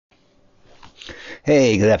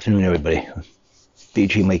Hey, good afternoon, everybody.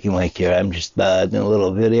 DJ Mikey Mike here. I'm just doing a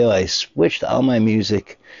little video. I switched all my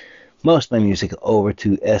music, most of my music, over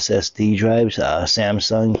to SSD drives,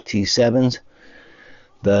 Samsung T7s.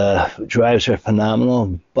 The drives are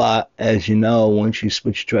phenomenal, but as you know, once you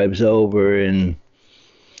switch drives over and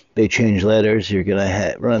they change letters, you're going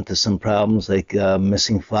to run into some problems like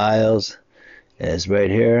missing files, as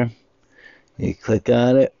right here. You click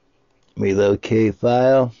on it, relocate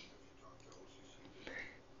file.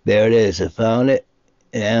 There it is. I found it,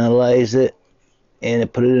 analyze it, and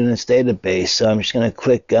it put it in its database. So I'm just going to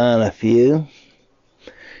click on a few,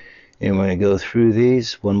 and we're going to go through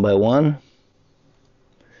these one by one.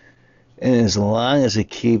 And as long as it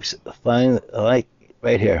keeps finding, like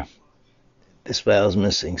right here, this file is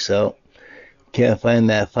missing. So can't find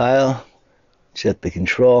that file, set the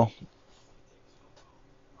control,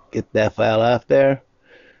 get that file out there,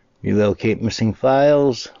 relocate missing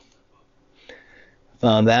files.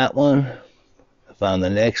 Found that one. I found the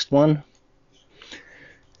next one.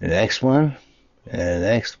 The next one. And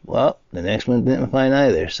the next one didn't find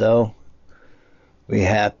either. So we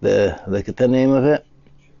have to look at the name of it,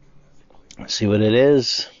 see what it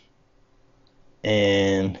is,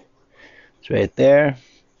 and it's right there.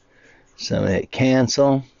 So I'm gonna hit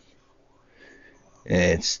cancel.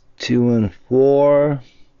 It's 2 and 4.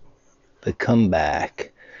 The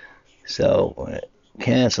comeback. So we're gonna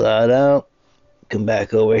cancel that out. Come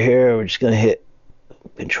back over here. We're just gonna hit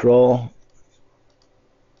control,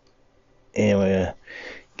 and we're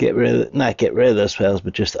gonna not get rid of those files,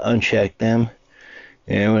 but just uncheck them.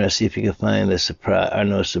 And we're gonna see if you can find the surprise or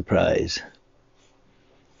no surprise.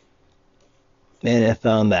 And I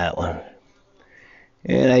found that one.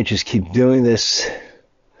 And I just keep doing this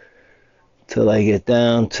till I get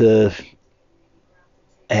down to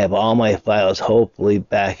I have all my files hopefully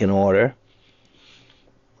back in order.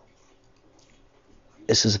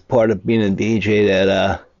 This is part of being a DJ that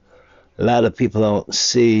a lot of people don't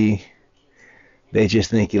see. They just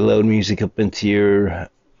think you load music up into your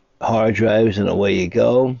hard drives and away you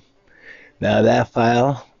go. Now that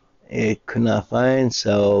file it could not find,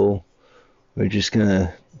 so we're just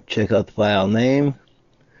gonna check out the file name.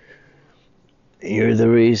 You're the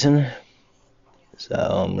reason. So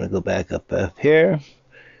I'm gonna go back up here.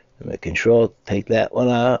 I'm gonna control, take that one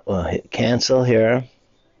out. Well, hit cancel here.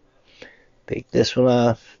 Take this one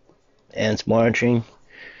off. And it's marching.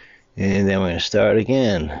 And then we're gonna start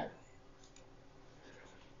again.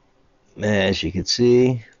 As you can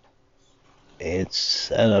see,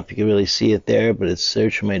 it's, I don't know if you can really see it there, but it's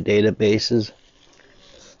searching my databases.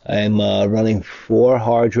 I'm running 4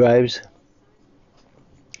 hard drives,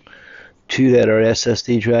 2 that are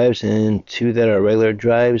SSD drives and 2 that are regular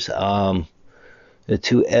drives. The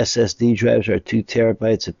 2 SSD drives are 2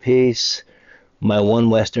 terabytes apiece. My one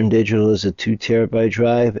Western Digital is a 2 terabyte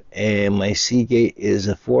drive, and my Seagate is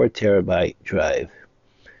a 4 terabyte drive.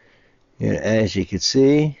 And as you can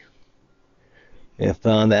see, I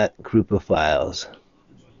found that group of files.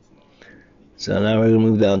 So now we're going to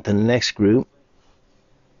move down to the next group.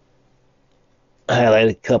 Highlight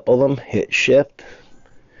a couple of them, hit shift,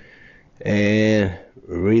 and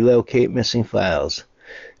relocate missing files.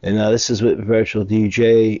 And now this is with Virtual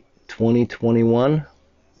DJ 2021.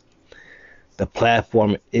 The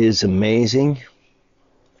platform is amazing.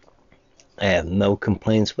 I have no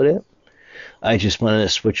complaints with it. I just wanted to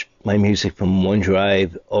switch my music from one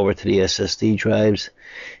drive over to the SSD drives.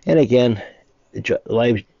 And again, the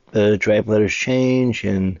drive letters change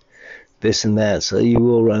and this and that, so you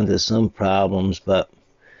will run into some problems, but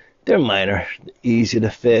they're minor, easy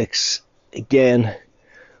to fix. Again,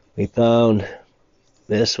 we found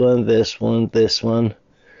this one, this one, this one.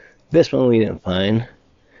 This one we didn't find.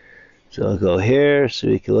 So I'll go here so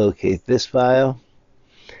we can locate this file.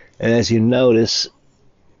 And as you notice,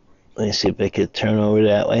 let me see if I could turn over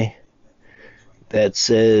that way. That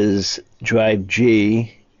says drive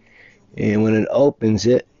G, and when it opens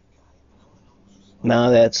it, now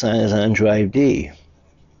that sign is on drive D.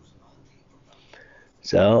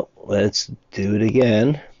 So let's do it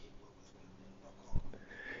again.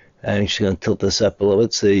 I'm just going to tilt this up a little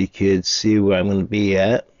bit so you can see where I'm going to be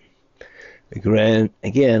at.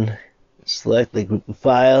 Again, select the group of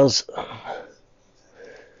files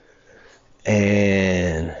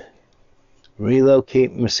and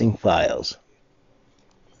relocate missing files.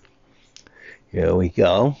 Here we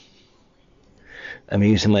go. I'm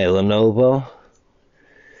using my Lenovo.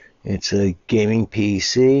 It's a gaming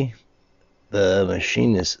PC. The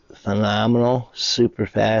machine is phenomenal, super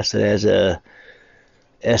fast. It has a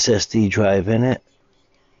SSD drive in it.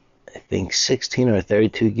 I think 16 or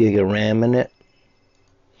 32 gig of RAM in it.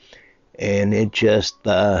 And it just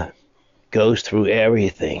goes through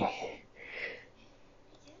everything.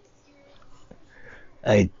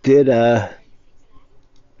 I did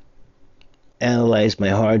analyze my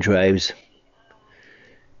hard drives,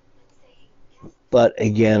 but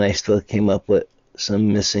again, I still came up with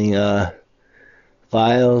some missing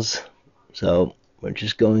files. So we're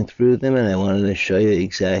just going through them, and I wanted to show you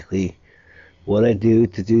exactly what I do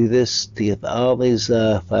to do this, to get all these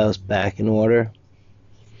files back in order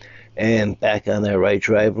and back on their right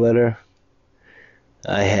drive letter.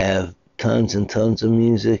 I have tons and tons of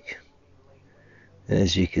music,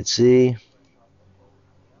 as you can see.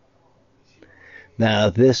 Now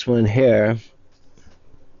this one here,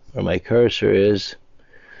 where my cursor is,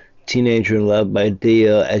 Teenager in Love by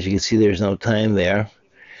Dio, as you can see there's no time there.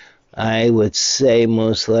 I would say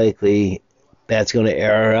most likely that's going to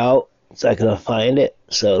error out. It's not going to find it.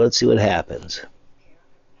 So let's see what happens.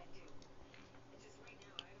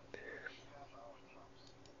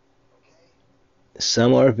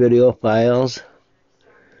 Some are video files.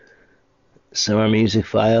 Some are music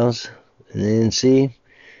files. And then see,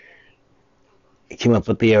 it came up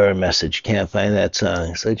with the error message. Can't find that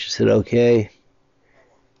song. So I just hit OK.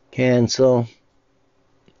 Cancel.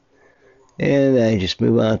 And I just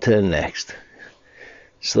move on to the next.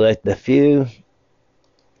 Select a few.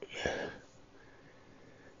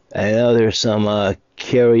 I know there's some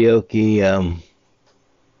karaoke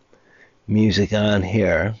music on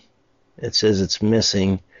here. It says it's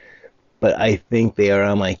missing, but I think they are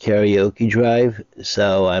on my karaoke drive,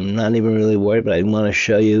 so I'm not even really worried, but I want to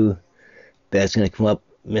show you that it's going to come up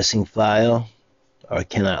missing file or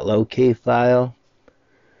cannot locate file.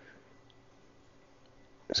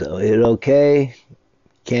 So hit OK,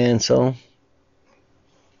 cancel,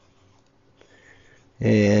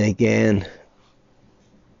 and again,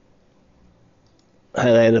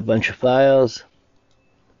 highlight a bunch of files,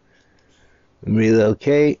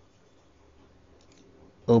 relocate,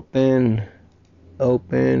 open,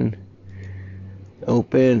 open,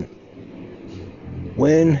 open.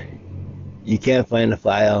 When you can't find a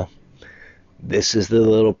file, this is the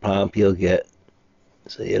little prompt you'll get.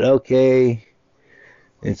 So hit OK.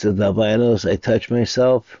 It's a double. I notice I touch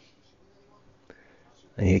myself.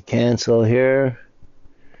 I hit cancel here.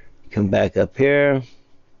 Come back up here.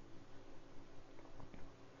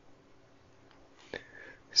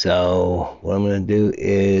 So what I'm going to do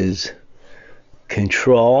is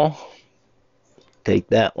Control, take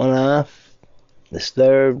that one off,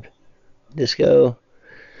 Disturbed, Disco,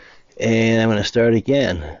 and I'm going to start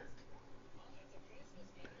again.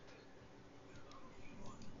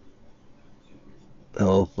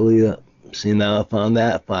 Hopefully, see now I found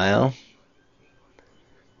that file.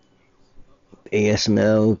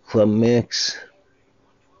 ASML Club Mix.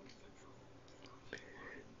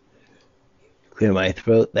 Clear My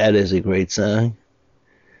Throat, that is a great song.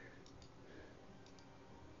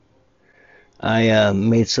 I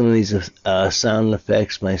made some of these sound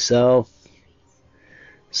effects myself.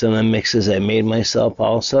 Some of the mixes I made myself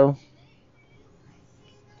also.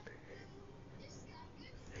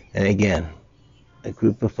 And again, a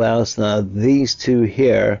group of files. Now these two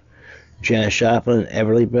here, Janis Joplin and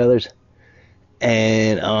Everly Brothers,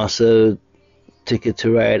 and also Ticket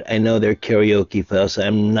to Ride, I know they're karaoke files, so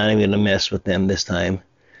I'm not even going to mess with them this time.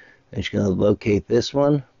 I'm just going to locate this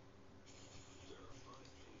one.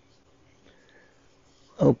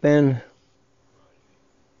 Open.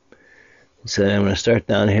 So I'm going to start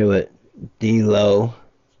down here with D-Low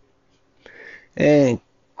and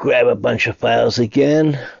grab a bunch of files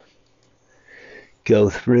again. Go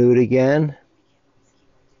through it again.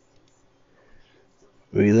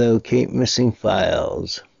 Relocate missing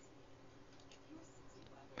files.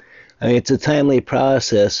 I mean, it's a timely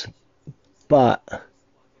process, but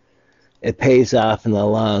it pays off in the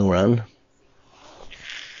long run.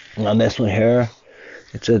 On this one here,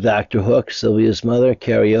 it's a Dr. Hook, Sylvia's Mother,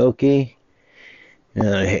 karaoke.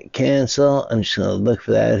 And I hit cancel. I'm just going to look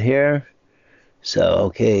for that here. So,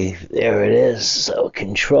 okay, there it is. So,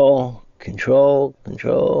 Control, Control,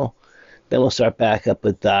 Control. Then we'll start back up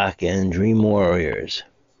with Doc and Dream Warriors.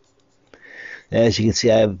 As you can see,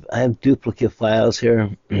 I have duplicate files here.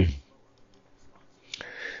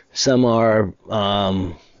 Some are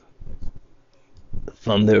from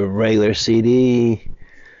the regular CD.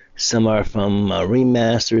 Some are from a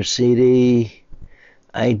remastered CD.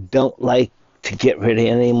 I don't like to get rid of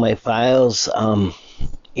any of my files.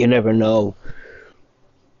 You never know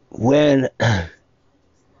when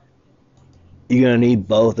you're going to need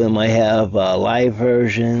both of them. I have live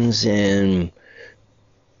versions and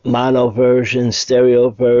mono versions, stereo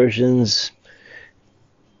versions.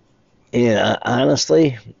 And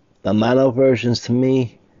honestly, the mono versions to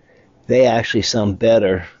me, they actually sound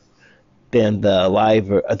better than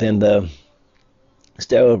the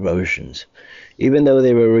stereo versions. Even though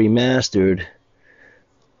they were remastered,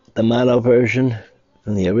 the mono version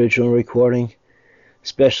from the original recording,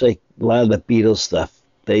 especially a lot of the Beatles stuff,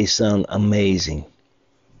 they sound amazing.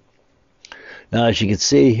 Now, as you can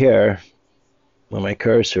see here, where my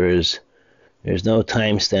cursor is, there's no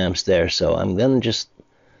timestamps there, so I'm going to just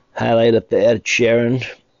highlight up the Ed Sheeran,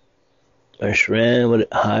 or Sheeran,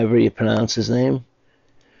 however you pronounce his name,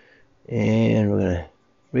 and we're going to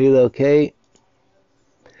relocate,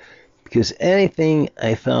 because anything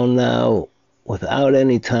I found now without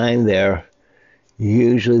any time there,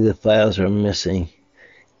 usually the files are missing.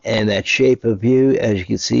 And that shape of view, as you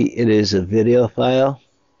can see, it is a video file.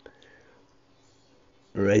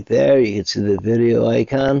 Right there, you can see the video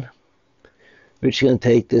icon. We're just going to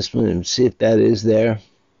take this one and see if that is there.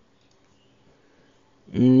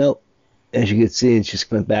 Nope. As you can see, it's just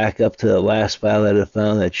going back up to the last file that I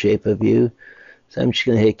found, that shape of view. So I'm just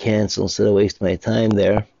going to hit cancel instead of wasting my time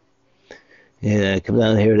there. And I come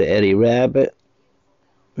down here to Eddie Rabbit.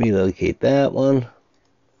 Relocate that one.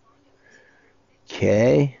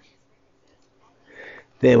 Okay.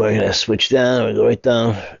 Then we're going to switch down. We're going to go right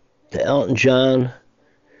down to Elton John.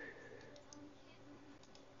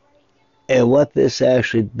 And what this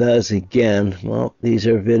actually does again, well, these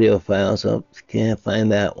are video files. Oh, can't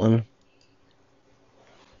find that one.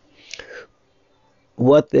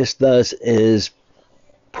 What this does is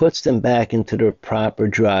puts them back into their proper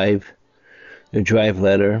drive, the drive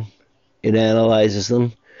letter. It analyzes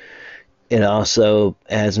them. It also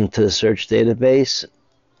adds them to the search database.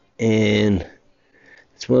 And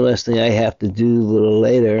it's one less thing I have to do a little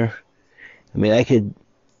later. I mean, I could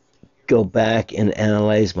go back and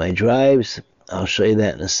analyze my drives. I'll show you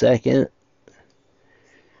that in a second.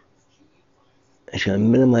 I'm just going to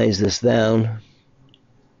minimize this down.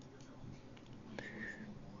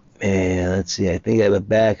 And let's see, I think I have a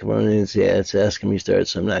back running. Yeah, it's asking me to restart,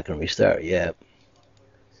 so I'm not going to restart yet.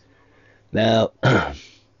 Now,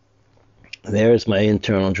 there's my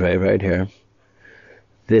internal drive right here.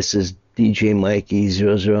 This is DJ Mikey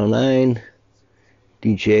 009,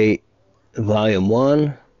 DJ Volume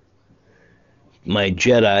 1. My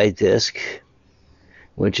Jedi disc,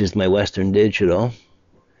 which is my Western Digital,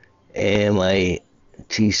 and my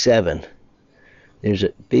T7.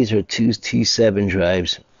 These are two T7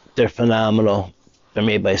 drives. They're phenomenal. They're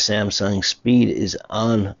made by Samsung. Speed is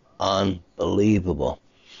unbelievable.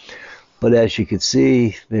 But as you can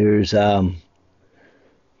see, there's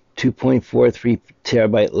 2.43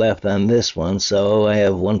 terabyte left on this one, so I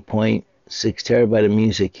have 1.6 terabyte of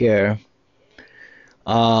music here.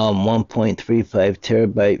 1.35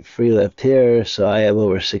 terabyte free left here, so I have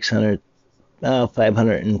over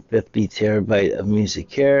 550 terabyte of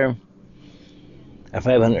music here, or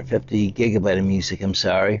 550 gigabyte of music, I'm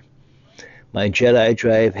sorry. My Jedi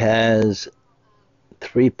drive has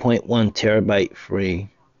 3.1 terabyte free,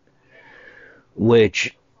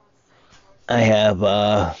 which I have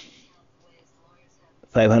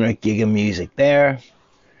 500 gig of music there.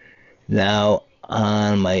 Now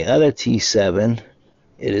on my other T7,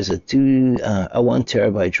 it is a 1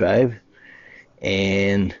 terabyte drive,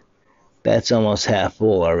 and that's almost half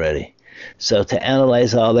full already. So to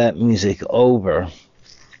analyze all that music over,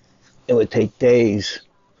 it would take days.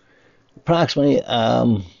 Approximately,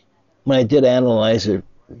 when I did analyze it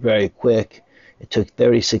very quick, it took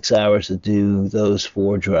 36 hours to do those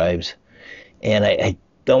 4 drives. And I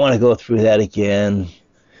don't want to go through that again,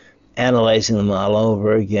 analyzing them all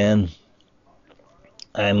over again.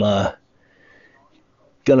 I'm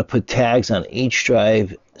going to put tags on each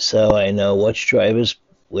drive so I know which drive is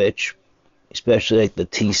which, especially like the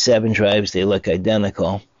T7 drives, they look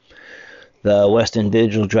identical. The Western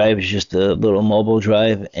Digital drive is just a little mobile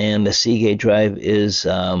drive, and the Seagate drive is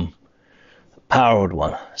a powered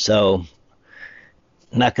one. So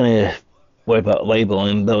I'm not going to worry about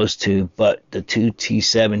labeling those two, but the 2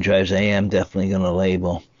 T7 drives I am definitely going to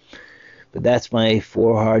label. But that's my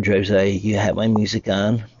 4 hard drives I have my music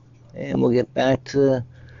on. And we'll get back to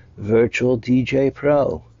Virtual DJ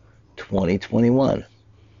Pro 2021.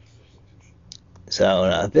 So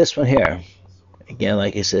now this one here, again,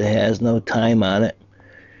 like I said, it has no time on it.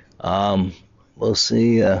 We'll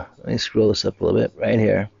see. Let me scroll this up a little bit right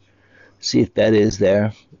here. See if that is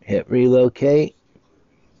there. Hit relocate.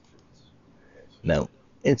 No,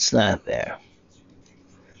 it's not there.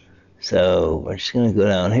 So we're just going to go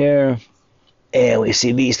down here. And we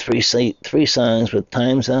see these three songs with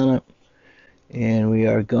times on it. And we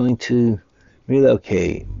are going to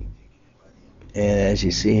relocate. And as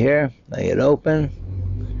you see here, I hit open.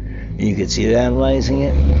 You can see it analyzing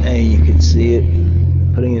it. And you can see it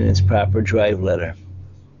putting it in its proper drive letter.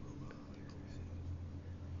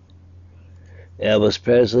 Elvis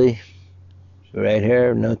Presley, right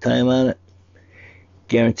here, no time on it.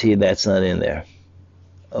 Guaranteed that's not in there.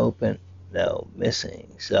 Open, no,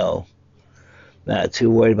 missing. So, not too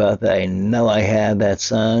worried about that. I know I have that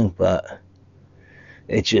song, but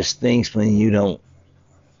it just stinks when you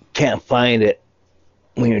can't find it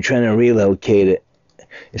when you're trying to relocate it,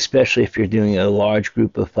 especially if you're doing a large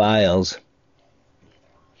group of files,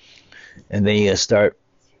 and then you start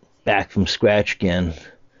back from scratch again.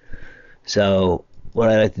 So what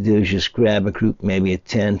I like to do is just grab a group, maybe of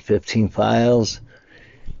 10, 15 files,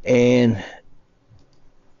 and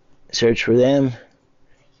search for them.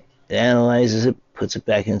 It analyzes it, puts it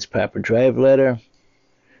back in its proper drive letter,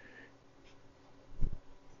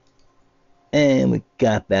 and we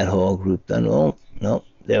got that whole group done. Oh, no,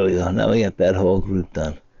 there we go. Now we got that whole group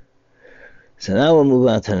done. So now we'll move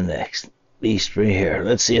on to the next beast right here.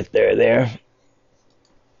 Let's see if they're there,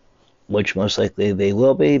 which most likely they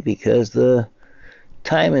will be because the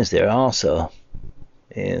time is there also.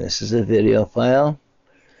 And this is a video file,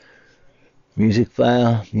 music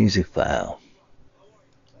file, music file.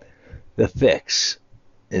 The fix,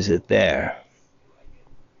 is it there?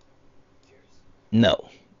 No.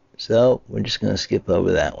 So we're just going to skip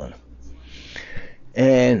over that one.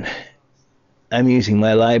 And I'm using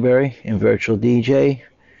my library in Virtual DJ.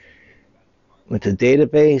 Went to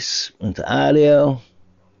database, went to audio,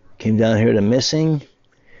 came down here to missing,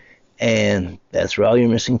 and that's where all your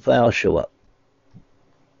missing files show up.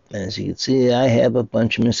 And as you can see, I have a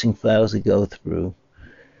bunch of missing files to go through.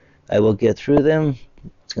 I will get through them.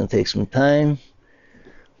 It's going to take some time,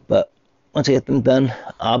 but once I get them done,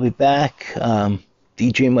 I'll be back.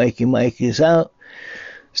 DJ Mikey is out.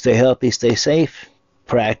 Stay healthy, stay safe,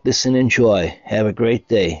 practice and enjoy. Have a great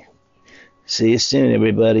day. See you soon,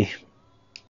 everybody.